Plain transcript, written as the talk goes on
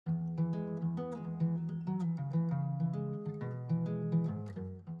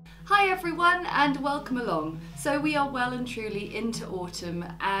Hi everyone and welcome along. So we are well and truly into autumn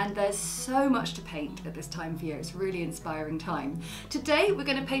and there's so much to paint at this time of year. It's a really inspiring time. Today we're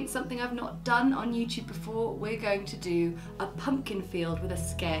going to paint something I've not done on YouTube before. We're going to do a pumpkin field with a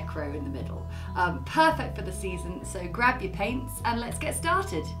scarecrow in the middle. Perfect for the season, so grab your paints and let's get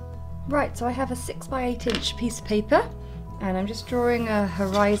started. Right, so I have a 6 by 8 inch piece of paper and I'm just drawing a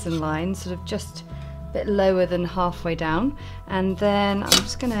horizon line, sort of just bit lower than halfway down, and then I'm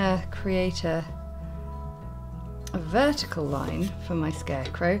just going to create a vertical line for my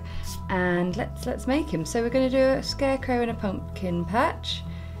scarecrow, and let's make him. So we're going to do a scarecrow in a pumpkin patch,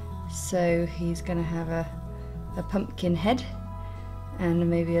 so he's going to have a pumpkin head and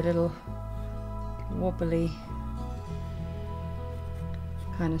maybe a little wobbly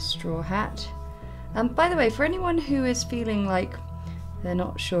kind of straw hat. And by the way, for anyone who is feeling like they're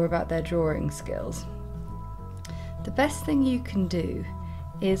not sure about their drawing skills, the best thing you can do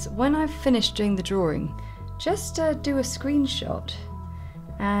is, when I've finished doing the drawing, just do a screenshot,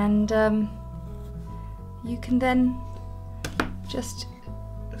 and you can then just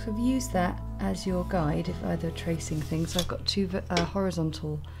sort of use that as your guide if either tracing things. So I've got two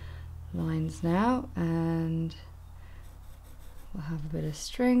horizontal lines now, and we'll have a bit of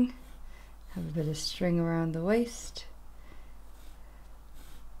string, around the waist.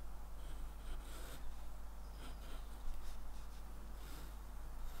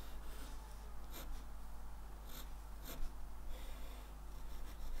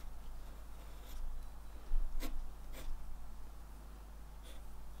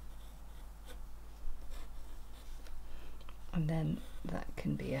 And then that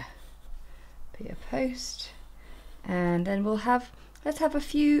can be a post, and then let's have a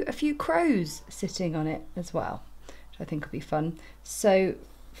few crows sitting on it as well, which I think will be fun. So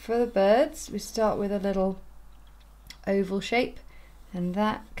for the birds, we start with a little oval shape, and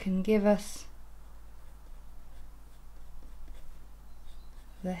that can give us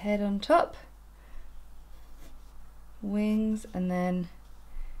the head on top, wings, and then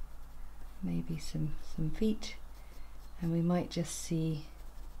maybe some feet. And we might just see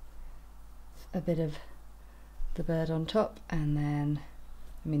a bit of the bird on top, and then,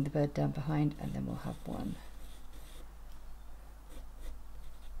 the bird down behind, and then we'll have one.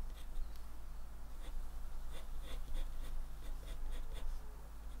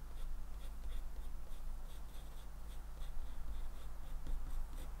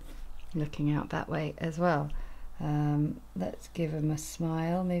 Looking out that way as well. Let's give him a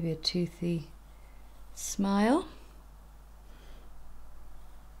smile, maybe a toothy smile.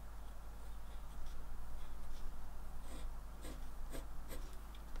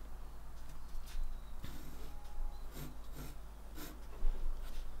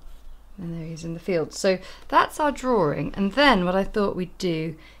 And there he is in the field. So that's our drawing, and then what I thought we'd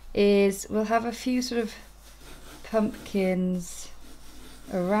do is we'll have a few sort of pumpkins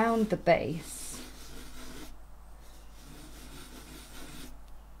around the base.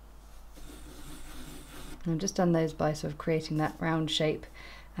 And I've just done those by sort of creating that round shape,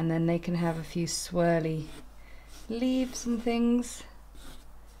 and then they can have a few swirly leaves and things.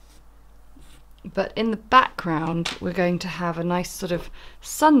 But in the background we're going to have a nice sort of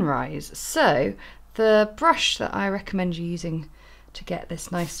sunrise. So the brush that I recommend you using to get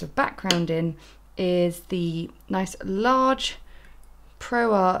this nice sort of background in is the nice large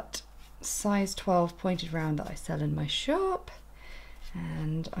Pro Art size 12 pointed round that I sell in my shop.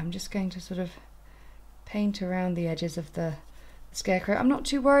 And I'm just going to sort of paint around the edges of the scarecrow. I'm not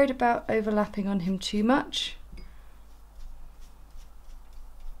too worried about overlapping on him too much,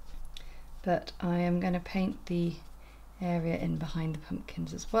 but I am going to paint the area in behind the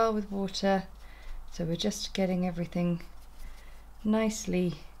pumpkins as well with water. So we're just getting everything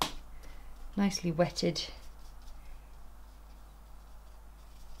nicely wetted.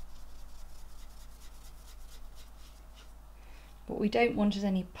 What we don't want is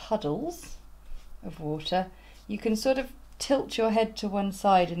any puddles of water. You can sort of tilt your head to one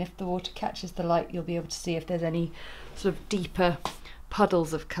side, and if the water catches the light, you'll be able to see if there's any sort of deeper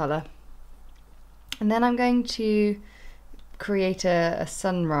puddles of colour. And then I'm going to create a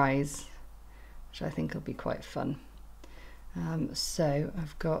sunrise, which I think will be quite fun. So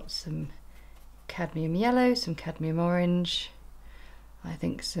I've got some cadmium yellow, some cadmium orange. I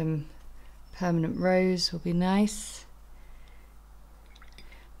think some permanent rose will be nice.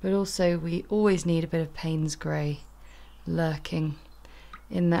 But also we always need a bit of Paynes Grey lurking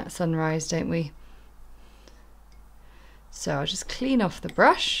in that sunrise, don't we? So I'll just clean off the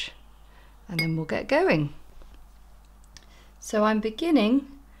brush and then we'll get going. So I'm beginning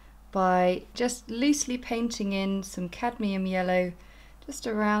by just loosely painting in some cadmium yellow just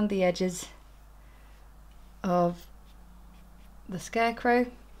around the edges of the scarecrow,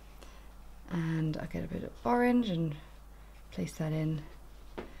 and I get a bit of orange and place that in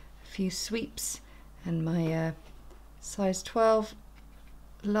a few sweeps, and my size 12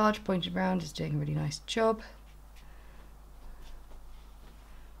 large pointed round is doing a really nice job.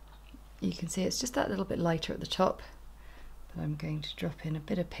 You can see it's just that little bit lighter at the top, but I'm going to drop in a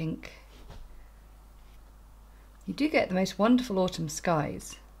bit of pink. You do get the most wonderful autumn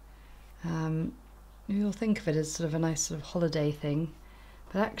skies. You'll think of it as sort of a nice sort of holiday thing,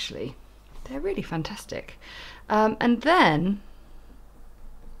 but actually they're really fantastic. And then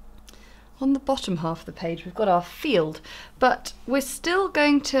on the bottom half of the page we've got our field, but we're still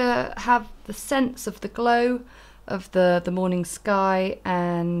going to have the sense of the glow of the morning sky,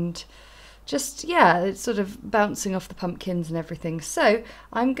 and just, yeah, it's sort of bouncing off the pumpkins and everything. So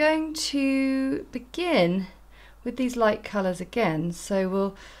I'm going to begin with these light colours again, so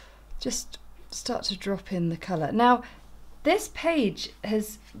we'll just start to drop in the colour. Now this page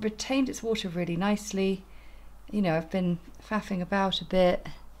has retained its water really nicely. You know, I've been faffing about a bit,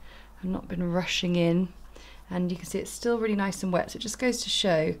 I've not been rushing in, and you can see it's still really nice and wet, so it just goes to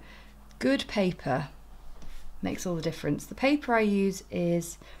show good paper makes all the difference. The paper I use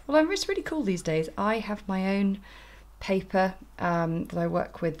is, well, it's really cool these days. I have my own paper that I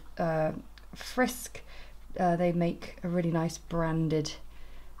work with, Frisk. They make a really nice branded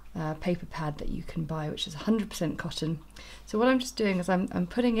paper pad that you can buy, which is 100% cotton. So what I'm just doing is I'm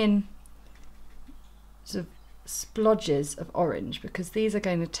putting in sort of splodges of orange, because these are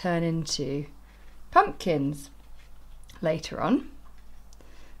going to turn into pumpkins later on.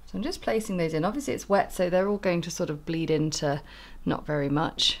 So I'm just placing those in. Obviously it's wet, so they're all going to sort of bleed into not very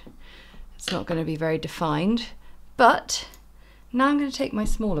much. It's not going to be very defined, but now I'm going to take my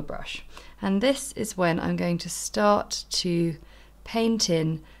smaller brush, and this is when I'm going to start to paint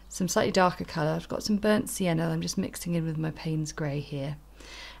in some slightly darker colour. I've got some burnt sienna I'm just mixing in with my Paynes Grey here,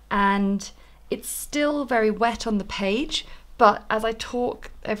 and it's still very wet on the page, but as I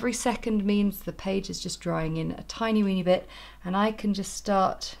talk, every second means the page is just drying in a tiny weeny bit, and I can just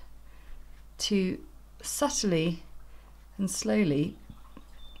start to subtly and slowly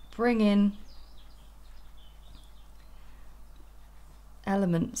bring in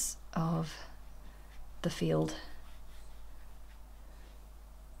elements of the field.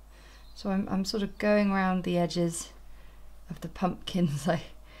 So I'm sort of going around the edges of the pumpkins I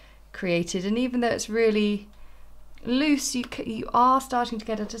created, and even though it's really loose, you are starting to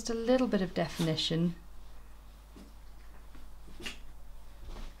get just a little bit of definition.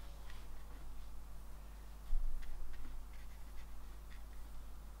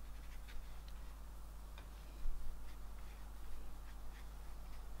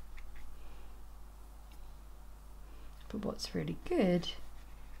 But what's really good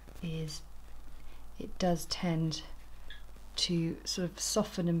is it does tend to sort of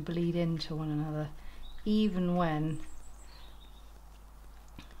soften and bleed into one another, even when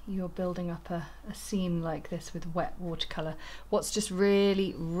you're building up a scene like this with wet watercolour. What's just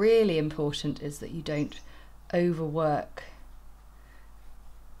really, really important is that you don't overwork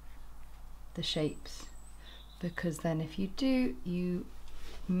the shapes, because then if you do, you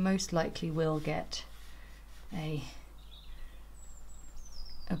most likely will get a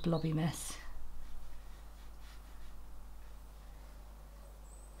blobby mess.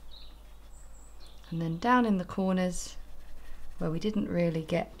 And then down in the corners where we didn't really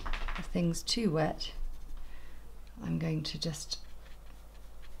get things too wet, I'm going to just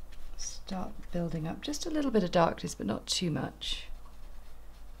start building up just a little bit of darkness, but not too much,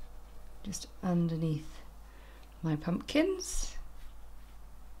 just underneath my pumpkins.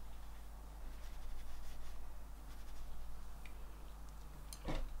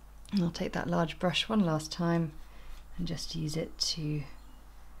 And I'll take that large brush one last time and just use it to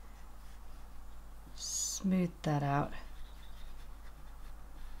smooth that out.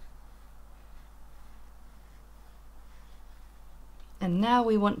 And now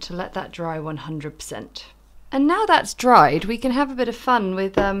we want to let that dry 100%. And now that's dried, we can have a bit of fun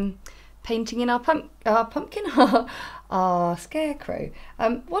with painting in our pumpkin, our scarecrow.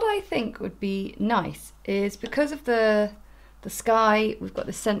 What I think would be nice is, because of the sky, we've got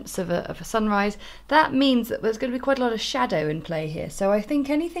the sense of a sunrise. That means that there's going to be quite a lot of shadow in play here. So I think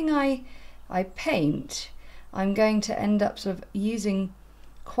anything I paint, I'm going to end up sort of using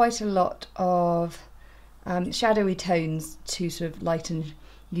quite a lot of shadowy tones to sort of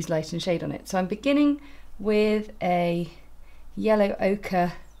use light and shade on it. So I'm beginning with a yellow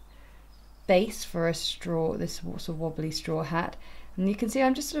ochre base for a straw, this sort of wobbly straw hat. And you can see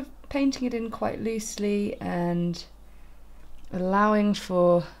I'm just sort of painting it in quite loosely, and allowing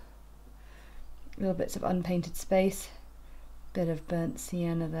for little bits of unpainted space, bit of burnt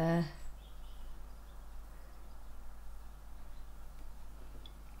sienna there.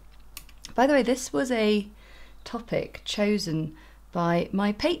 By the way, this was a topic chosen by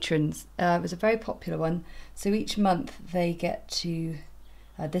my patrons. It was a very popular one. So each month they get to,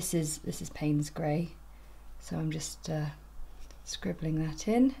 this is Paynes Grey. So I'm just scribbling that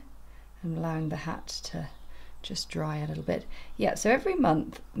in and allowing the hat to just dry a little bit. Yeah, so every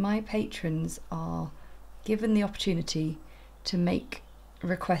month my patrons are given the opportunity to make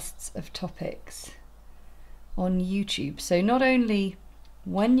requests of topics on YouTube. So not only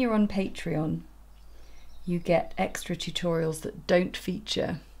when you're on Patreon, you get extra tutorials that don't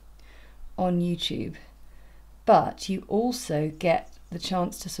feature on YouTube, but you also get the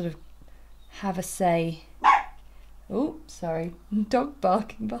chance to sort of have a say. Oh, sorry, dog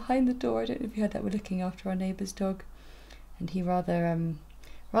barking behind the door. I don't know if you heard that. We're looking after our neighbour's dog, and he rather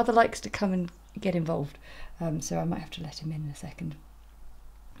likes to come and get involved. So I might have to let him in a second.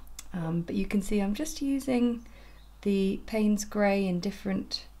 But you can see I'm just using the Paynes Grey in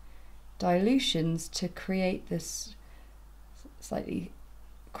different dilutions to create this slightly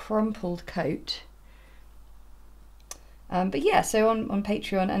crumpled coat. But yeah, so on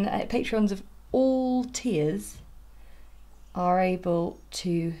Patreon, and Patrons of all tiers are able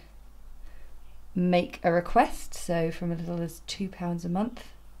to make a request. So from as little as £2 a month,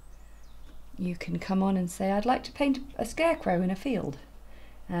 you can come on and say, I'd like to paint a scarecrow in a field.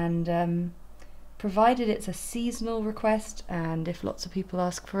 And provided it's a seasonal request, and if lots of people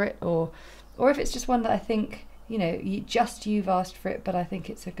ask for it, or if it's just one that I think, you know, you've asked for it, but I think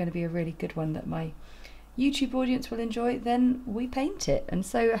it's going to be a really good one that my YouTube audience will enjoy, then we paint it. And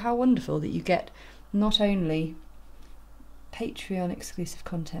so how wonderful that you get not only Patreon exclusive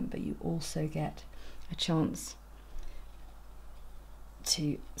content, but you also get a chance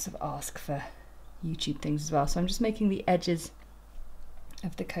to sort of ask for YouTube things as well. So I'm just making the edges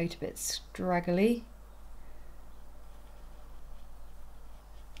of the coat a bit straggly.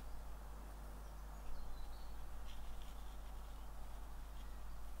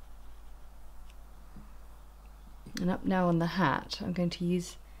 And up now on the hat, I'm going to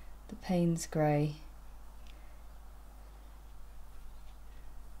use the Paynes Grey.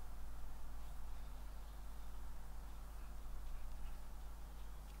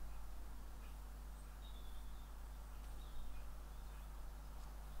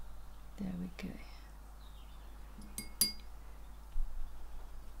 There we go.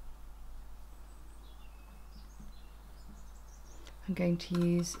 I'm going to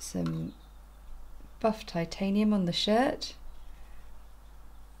use some buff titanium on the shirt.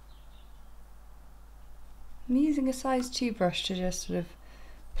 I'm using a size 2 brush to just sort of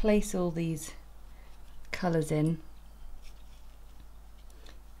place all these colours in.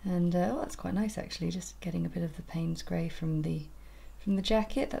 And oh, that's quite nice actually, just getting a bit of the Paynes Grey from the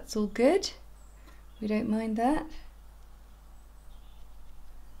jacket. That's all good. We don't mind that.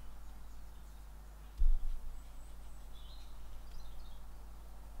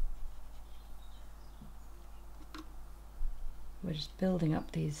 We're just building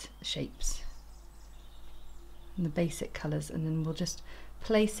up these shapes and the basic colours, and then we'll just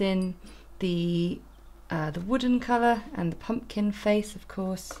place in the wooden colour and the pumpkin face, of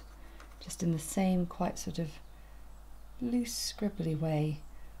course, just in the same quite sort of loose scribbly way,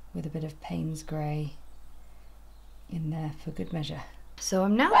 with a bit of Paynes Grey in there for good measure. So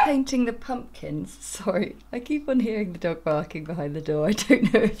I'm now painting the pumpkins. Sorry, I keep on hearing the dog barking behind the door. I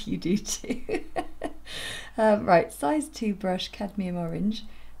don't know if you do too. Right, size 2 brush, cadmium orange,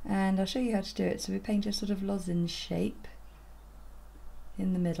 and I'll show you how to do it. So we paint a sort of lozenge shape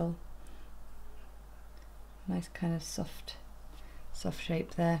in the middle. Nice kind of soft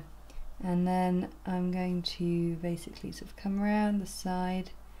shape there. And then I'm going to basically sort of come around the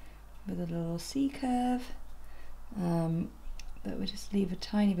side with a little C curve, but we'll just leave a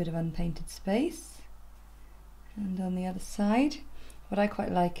tiny bit of unpainted space. And on the other side, what I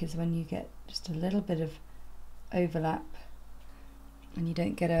quite like is when you get just a little bit of overlap and you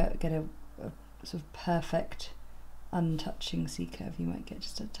don't get a sort of perfect untouching C curve, you might get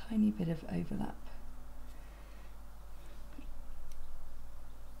just a tiny bit of overlap.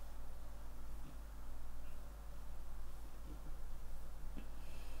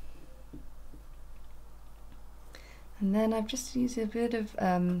 And then I've just used a bit of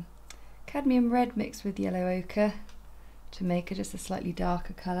cadmium red mixed with yellow ochre to make it just a slightly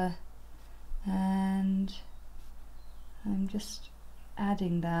darker colour, and I'm just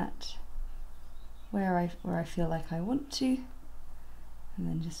adding that where I feel like I want to, and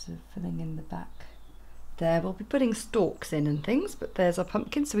then just sort of filling in the back there. We'll be putting stalks in and things, but there's our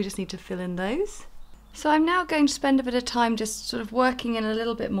pumpkin, so we just need to fill in those. So I'm now going to spend a bit of time just sort of working in a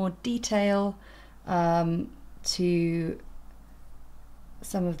little bit more detail to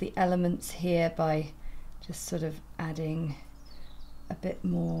some of the elements here by just sort of adding a bit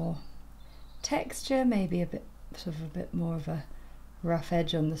more texture, maybe a bit more of a rough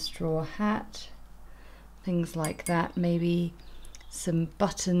edge on the straw hat, things like that, maybe some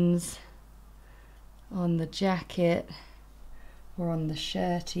buttons on the jacket or on the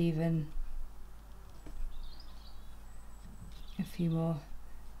shirt even. A few more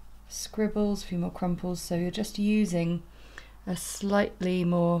scribbles, a few more crumples, so you're just using a slightly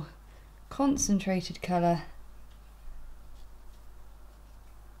more concentrated colour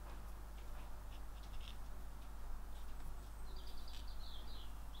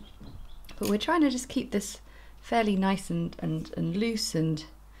but we're trying to just keep this fairly nice and loose and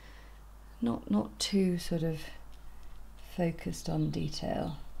not too sort of focused on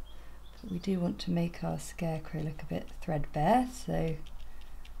detail. But we do want to make our scarecrow look a bit threadbare, so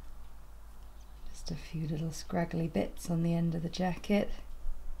just a few little scraggly bits on the end of the jacket.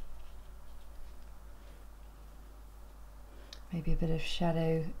 Maybe a bit of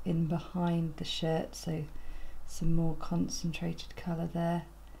shadow in behind the shirt, so some more concentrated colour there.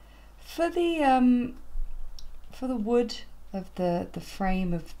 For the wood of the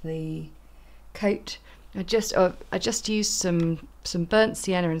frame of the coat, I just used some burnt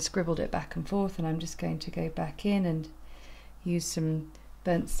sienna and scribbled it back and forth, and I'm just going to go back in and use some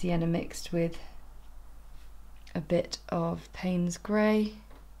burnt sienna mixed with a bit of Paynes Grey.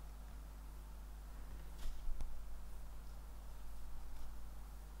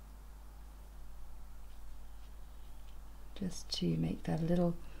 Just to make that a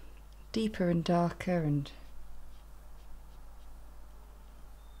little deeper and darker and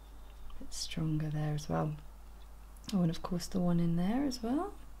a bit stronger there as well. Oh, and of course the one in there as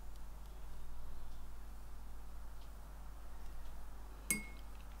well.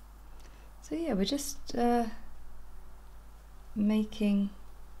 So yeah, we're just making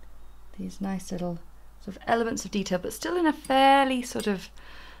these nice little sort of elements of detail, but still in a fairly sort of,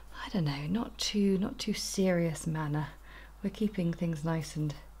 I don't know, not too serious manner. We're keeping things nice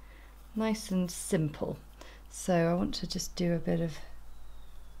and simple. So I want to just do a bit of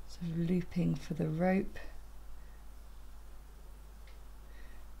sort of looping for the rope.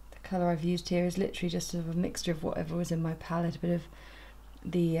 The colour I've used here is literally just sort of a mixture of whatever was in my palette, a bit of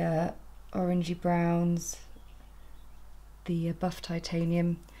the orangey browns, the buff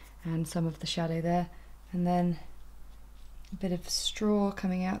titanium, and some of the shadow there, and then a bit of straw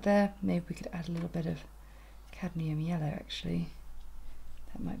coming out there. Maybe we could add a little bit of cadmium yellow actually.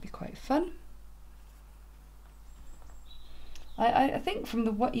 That might be quite fun. I think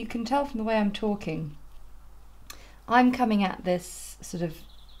from what you can tell from the way I'm talking, I'm coming at this sort of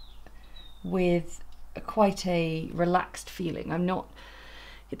with quite a relaxed feeling.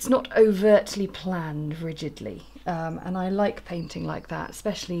 It's not overtly planned rigidly, and I like painting like that,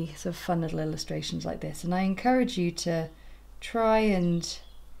 especially sort of fun little illustrations like this, and I encourage you to try and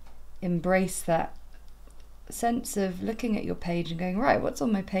embrace that sense of looking at your page and going, right, what's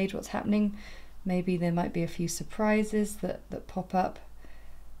on my page, what's happening? Maybe there might be a few surprises that pop up.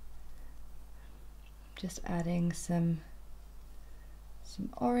 Just adding some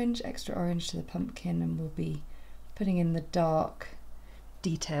orange, extra orange to the pumpkin, and we'll be putting in the dark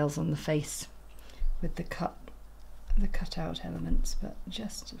details on the face with the cut out elements, but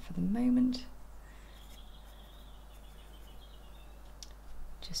just for the moment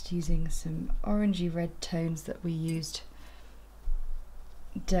just using some orangey red tones that we used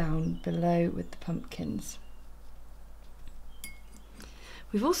down below with the pumpkins.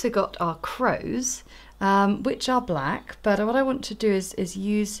 We've also got our crows, which are black, but what I want to do is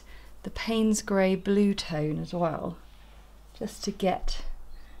use the Paynes Grey blue tone as well, just to get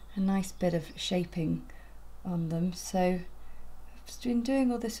a nice bit of shaping on them. So I've just been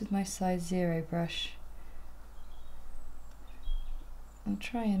doing all this with my size 0 brush. I'll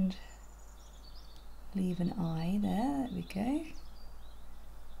try and leave an eye there. There we go.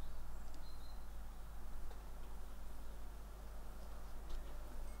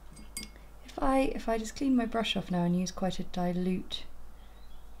 If I just clean my brush off now and use quite a dilute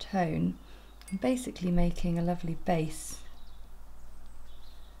tone, I'm basically making a lovely base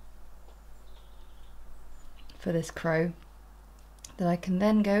for this crow that I can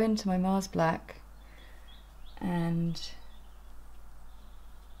then go into my Mars Black and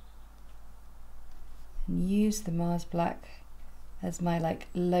use the Mars Black as my like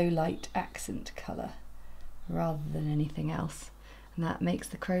low light accent colour rather than anything else, and that makes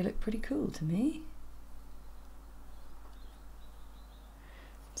the crow look pretty cool to me.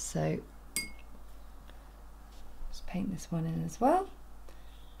 So just paint this one in as well,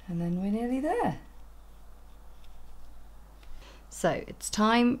 and then we're nearly there. So it's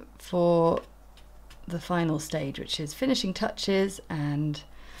time for the final stage, which is finishing touches, and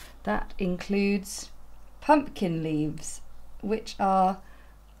that includes pumpkin leaves, which are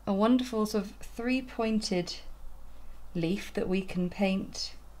a wonderful sort of three-pointed leaf that we can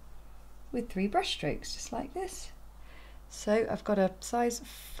paint with 3 brush strokes, just like this. So I've got a size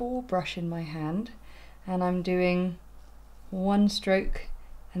 4 brush in my hand, and I'm doing 1 stroke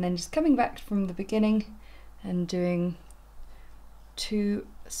and then just coming back from the beginning and doing 2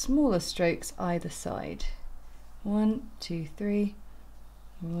 smaller strokes either side. 1, 2, 3,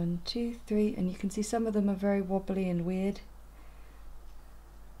 1, 2, 3, and you can see some of them are very wobbly and weird.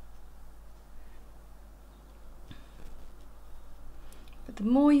 But the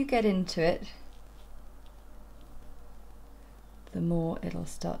more you get into it, the more it'll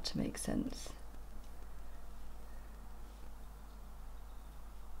start to make sense.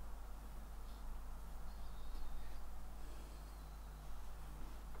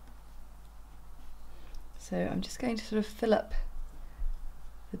 So I'm just going to sort of fill up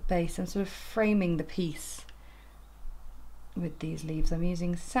the base. I'm sort of framing the piece with these leaves. I'm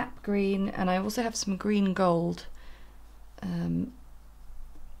using sap green, and I also have some green gold in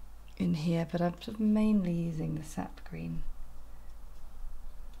here, but I'm sort of mainly using the sap green.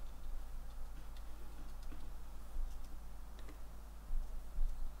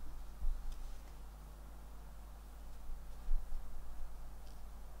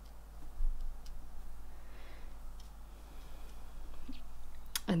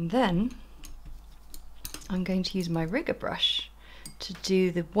 And then I'm going to use my rigger brush to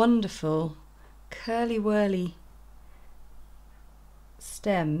do the wonderful curly whirly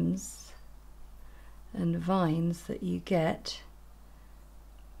stems and vines that you get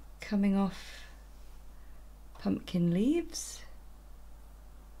coming off pumpkin leaves.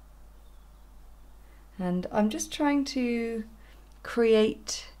 And I'm just trying to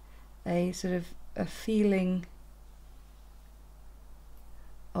create a sort of a feeling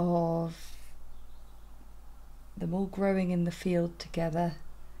of them all growing in the field together.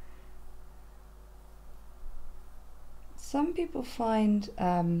 Some people find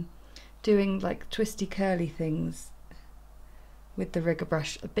doing like twisty curly things with the rigger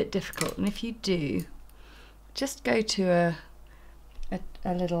brush a bit difficult, and if you do, just go to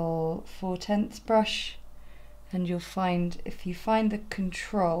a little 4/10 brush, and you'll find if you find the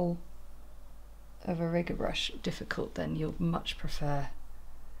control of a rigger brush difficult, then you'll much prefer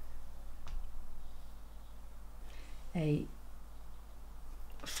a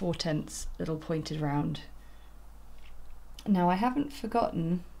 4/10 little pointed round. Now I haven't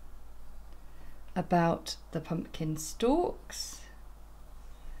forgotten about the pumpkin stalks,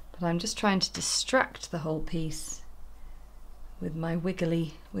 but I'm just trying to distract the whole piece with my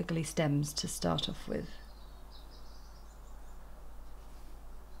wiggly stems to start off with.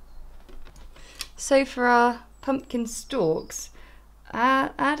 So for our pumpkin stalks,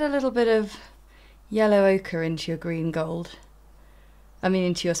 add a little bit of yellow ochre into your green gold.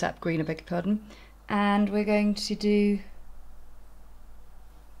 Into your sap green, I beg your pardon. And we're going to do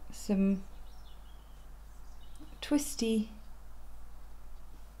some twisty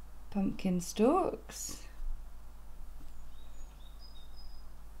pumpkin stalks.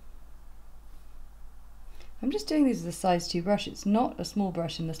 I'm just doing these with a size 2 brush. It's not a small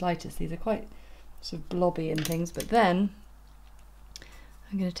brush in the slightest. These are quite sort of blobby and things, but then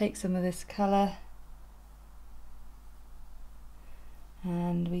I'm going to take some of this colour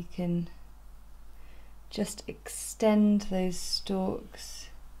and we can just extend those stalks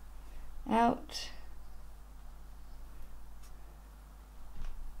out.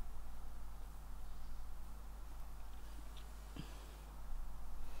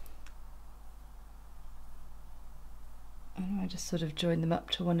 And I just sort of join them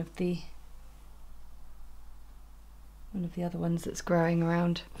up to one of the other ones that's growing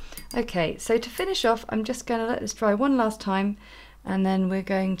around. Okay, so to finish off, I'm just going to let this dry one last time, and then we're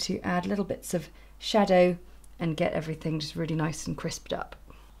going to add little bits of shadow and get everything just really nice and crisped up.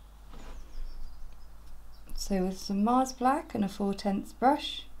 So with some Mars Black and a 4/10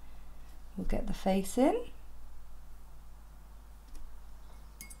 brush, we'll get the face in.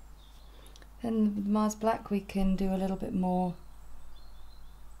 Then with Mars Black we can do a little bit more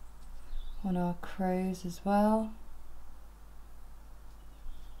on our crows as well.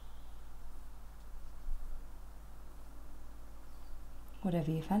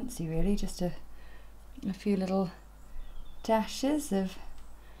 Whatever you fancy really, just a few little dashes of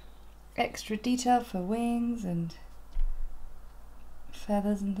extra detail for wings and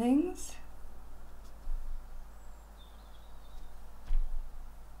feathers and things.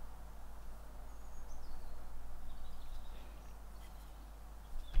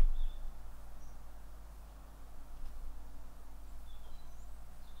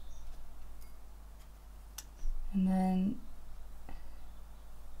 And then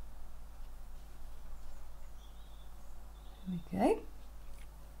there we go.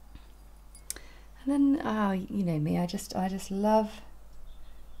 And then, oh, you know me, I just love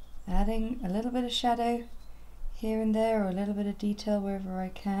adding a little bit of shadow here and there, or a little bit of detail wherever I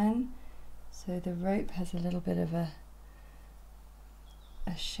can, so the rope has a little bit of a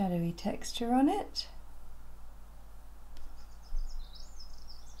shadowy texture on it,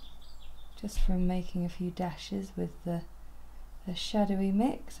 just from making a few dashes with the shadowy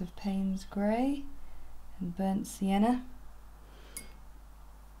mix of Paynes Grey and burnt sienna.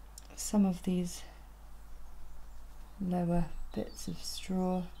 Some of these lower bits of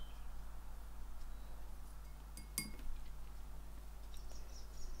straw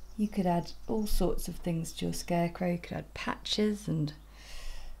you could add all sorts of things to your scarecrow. You could add patches and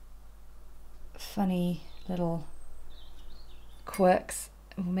funny little quirks,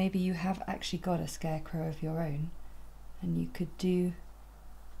 or maybe you have actually got a scarecrow of your own and you could do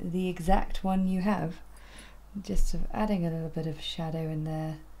the exact one you have, just sort of adding a little bit of shadow in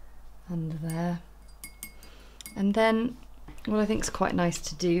there, under there. And then what I think is quite nice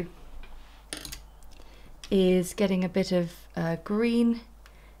to do is getting a bit of green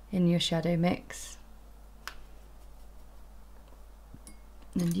in your shadow mix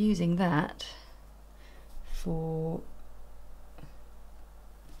and using that for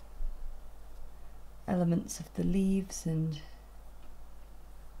elements of the leaves, and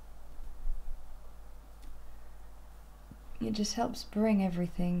it just helps bring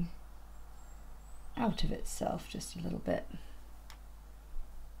everything out of itself just a little bit.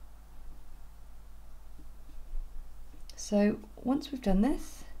 So once we've done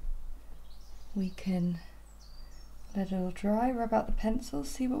this, we can let it all dry, rub out the pencil,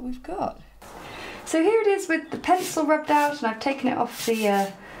 see what we've got. So here it is with the pencil rubbed out, and I've taken it off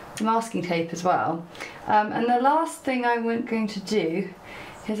the masking tape as well. And the last thing I'm going to do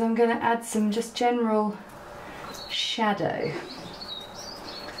is I'm going to add some just general shadow.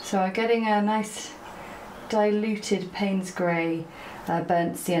 So I'm getting a nice diluted Paynes Grey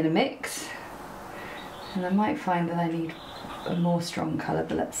burnt sienna mix, and I might find that I need a more strong colour,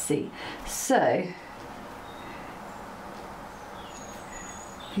 but let's see. So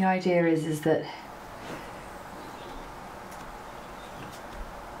the idea is that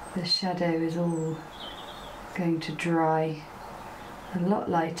the shadow is all going to dry a lot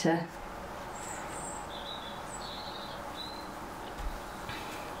lighter.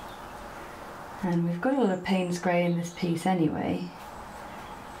 And we've got a lot of Paynes Grey in this piece anyway,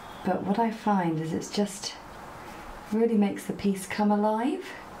 but what I find is it's just really makes the piece come alive.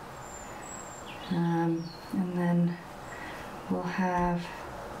 And then we'll have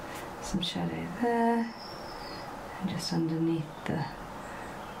some shadow there, and just underneath the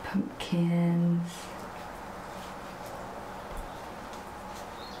pumpkins.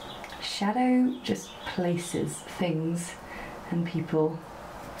 Shadow just places things and people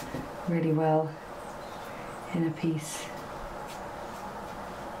really well in a piece.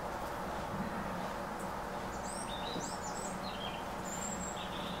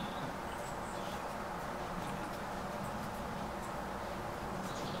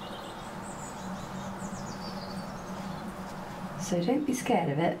 So don't be scared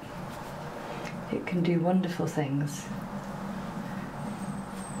of it. It can do wonderful things.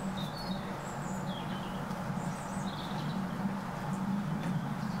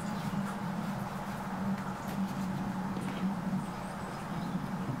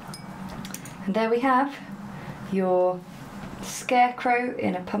 And there we have your scarecrow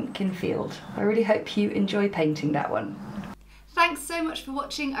in a pumpkin field. I really hope you enjoy painting that one. Thanks so much for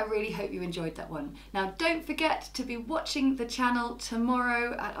watching. I really hope you enjoyed that one. Now don't forget to be watching the channel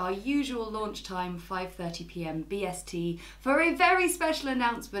tomorrow at our usual launch time, 5:30 p.m. BST, for a very special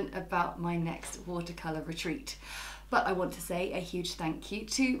announcement about my next watercolour retreat. But I want to say a huge thank you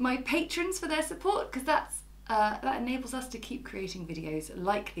to my patrons for their support, because that enables us to keep creating videos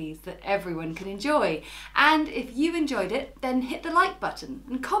like these that everyone can enjoy. And if you enjoyed it, then hit the like button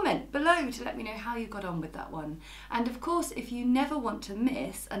and comment below to let me know how you got on with that one. And of course, if you never want to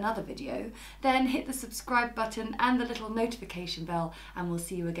miss another video, then hit the subscribe button and the little notification bell, and we'll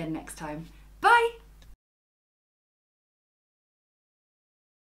see you again next time.